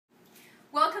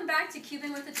back to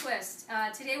Cuban with a Twist.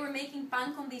 Today we're making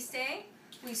pan con bistec.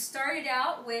 We started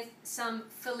out with some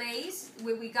fillets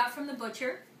we got from the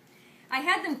butcher. I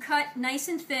had them cut nice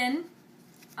and thin,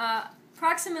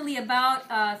 approximately about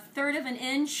 1/3 of an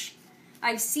inch.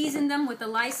 I've seasoned them with the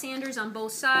Lysanders on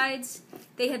both sides.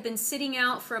 They have been sitting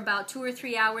out for about 2 or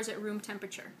 3 hours at room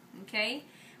temperature. Okay?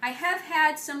 I have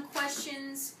had some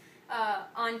questions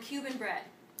on Cuban bread.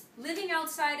 Living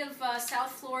outside of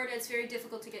South Florida, it's very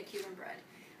difficult to get Cuban bread.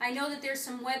 I know that there's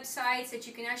some websites that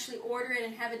you can actually order it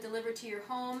and have it delivered to your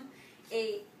home.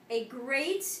 A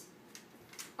great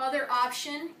other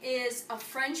option is a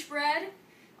French bread,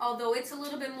 although it's a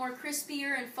little bit more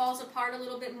crispier and falls apart a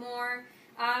little bit more.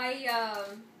 I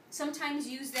sometimes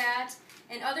use that,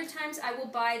 and other times I will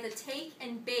buy the take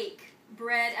and bake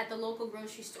bread at the local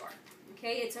grocery store.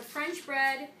 Okay, it's a French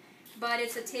bread, but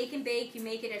it's a take and bake. You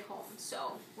make it at home.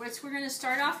 So we're going to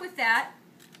start off with that.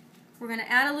 We're going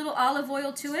to add a little olive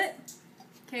oil to it.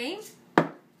 Okay.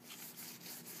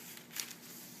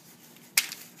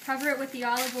 Cover it with the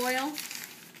olive oil.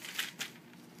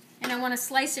 And I want to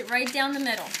slice it right down the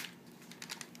middle.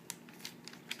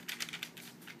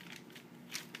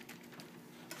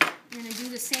 I'm going to do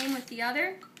the same with the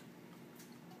other.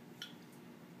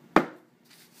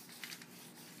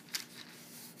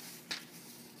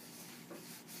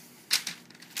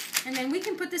 And then we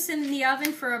can put this in the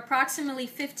oven for approximately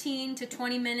 15 to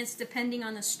 20 minutes depending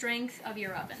on the strength of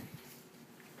your oven.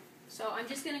 So I'm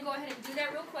just going to go ahead and do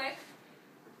that real quick.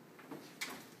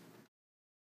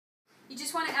 You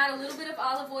just want to add a little bit of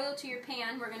olive oil to your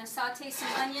pan. We're going to saute some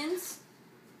onions.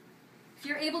 If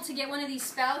you're able to get one of these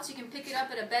spouts, you can pick it up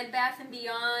at a Bed Bath &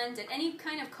 Beyond, at any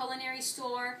kind of culinary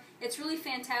store. It's really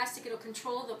fantastic. It'll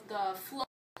control the flow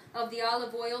of the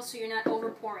olive oil so you're not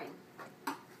overpouring.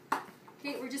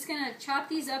 Okay, we're just going to chop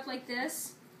these up like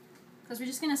this because we're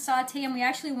just going to saute them. We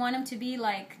actually want them to be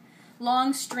like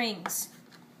long strings.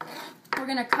 We're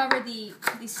going to cover the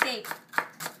steak.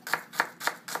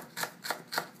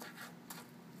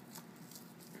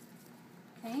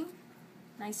 Okay,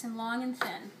 nice and long and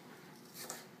thin.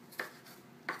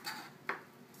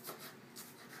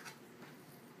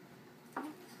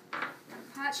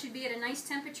 Pot should be at a nice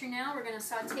temperature now. We're going to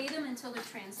saute them until they're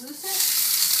translucent.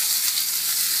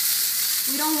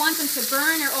 We don't want them to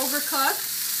burn or overcook.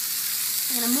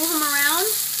 I'm going to move them around.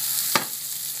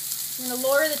 I'm going to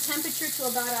lower the temperature to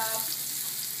about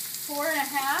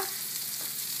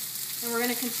 4.5. And we're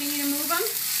going to continue to move them.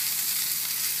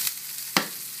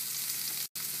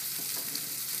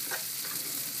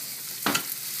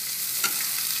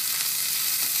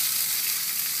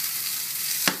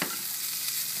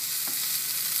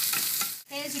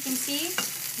 Okay, as you can see,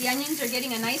 the onions are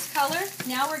getting a nice color.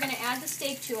 Now we're going to add the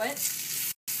steak to it.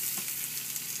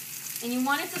 And you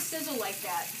want it to sizzle like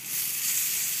that.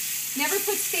 Never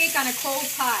put steak on a cold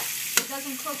pot. It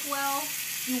doesn't cook well.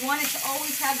 You want it to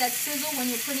always have that sizzle when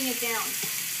you're putting it down.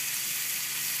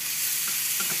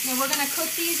 Now we're going to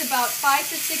cook these about 5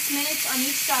 to 6 minutes on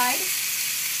each side.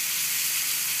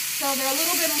 So they're a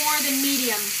little bit more than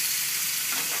medium.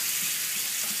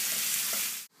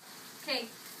 Okay,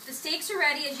 the steaks are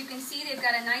ready. As you can see, they've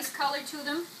got a nice color to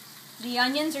them. The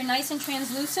onions are nice and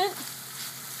translucent.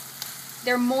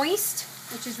 They're moist,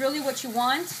 which is really what you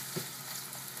want.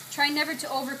 Try never to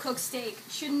overcook steak.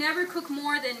 Should never cook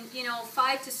more than,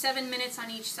 5 to 7 minutes on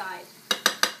each side.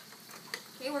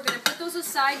 Okay, we're going to put those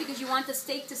aside because you want the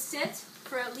steak to sit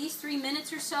for at least 3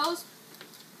 minutes or so.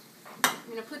 I'm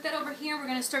going to put that over here. We're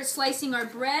going to start slicing our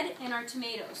bread and our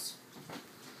tomatoes.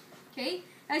 Okay,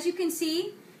 as you can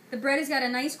see, the bread has got a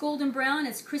nice golden brown.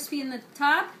 It's crispy in the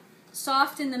top,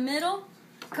 soft in the middle.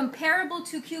 Comparable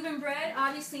to Cuban bread,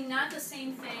 obviously not the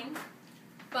same thing,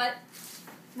 but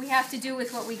we have to do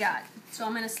with what we got. So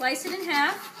I'm going to slice it in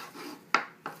half.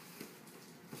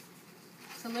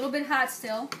 It's a little bit hot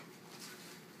still.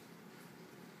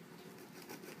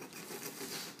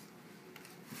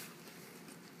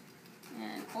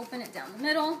 And open it down the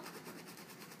middle.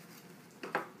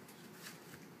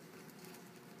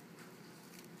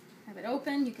 Have it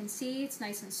open. You can see it's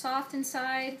nice and soft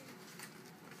inside.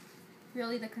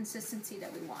 Really the consistency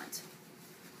that we want.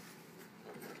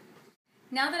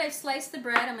 Now that I've sliced the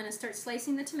bread, I'm going to start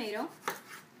slicing the tomato.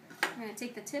 I'm going to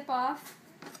take the tip off.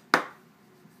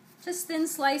 Just thin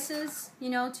slices,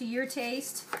 to your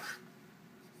taste.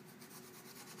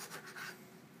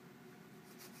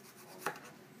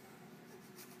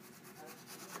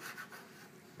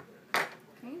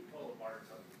 Okay.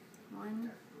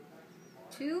 1,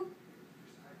 2.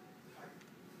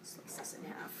 Slice this in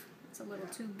half. It's a little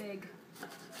too big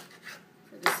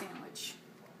for the sandwich.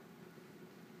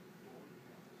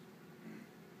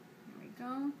 There we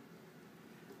go.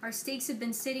 Our steaks have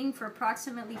been sitting for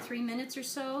approximately 3 minutes or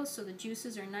so, so the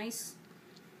juices are nice.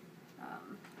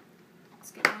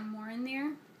 Let's get one more in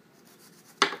there.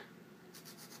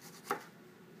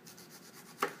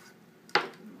 There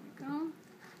we go.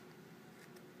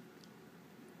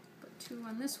 Put 2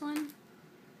 on this one.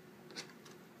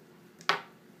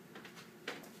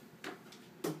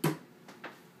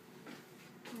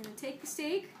 I'm going to take the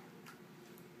steak,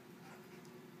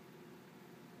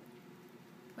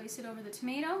 place it over the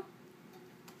tomato,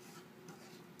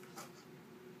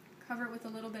 cover it with a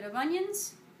little bit of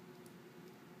onions,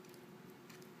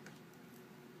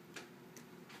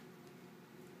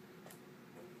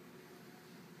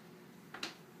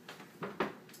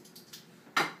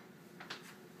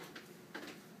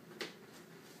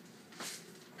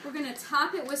 we're going to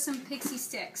top it with some pixie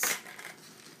sticks.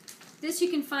 This you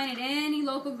can find at any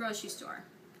local grocery store.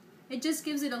 It just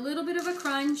gives it a little bit of a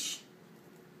crunch,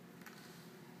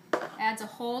 adds a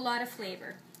whole lot of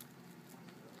flavor.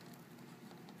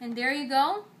 And there you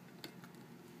go,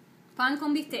 pan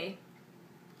con bistec.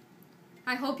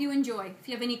 I hope you enjoy. If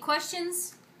you have any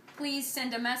questions, please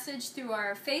send a message through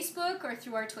our Facebook or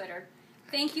through our Twitter.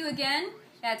 Thank you again.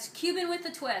 That's Cuban with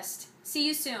a twist. See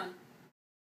you soon.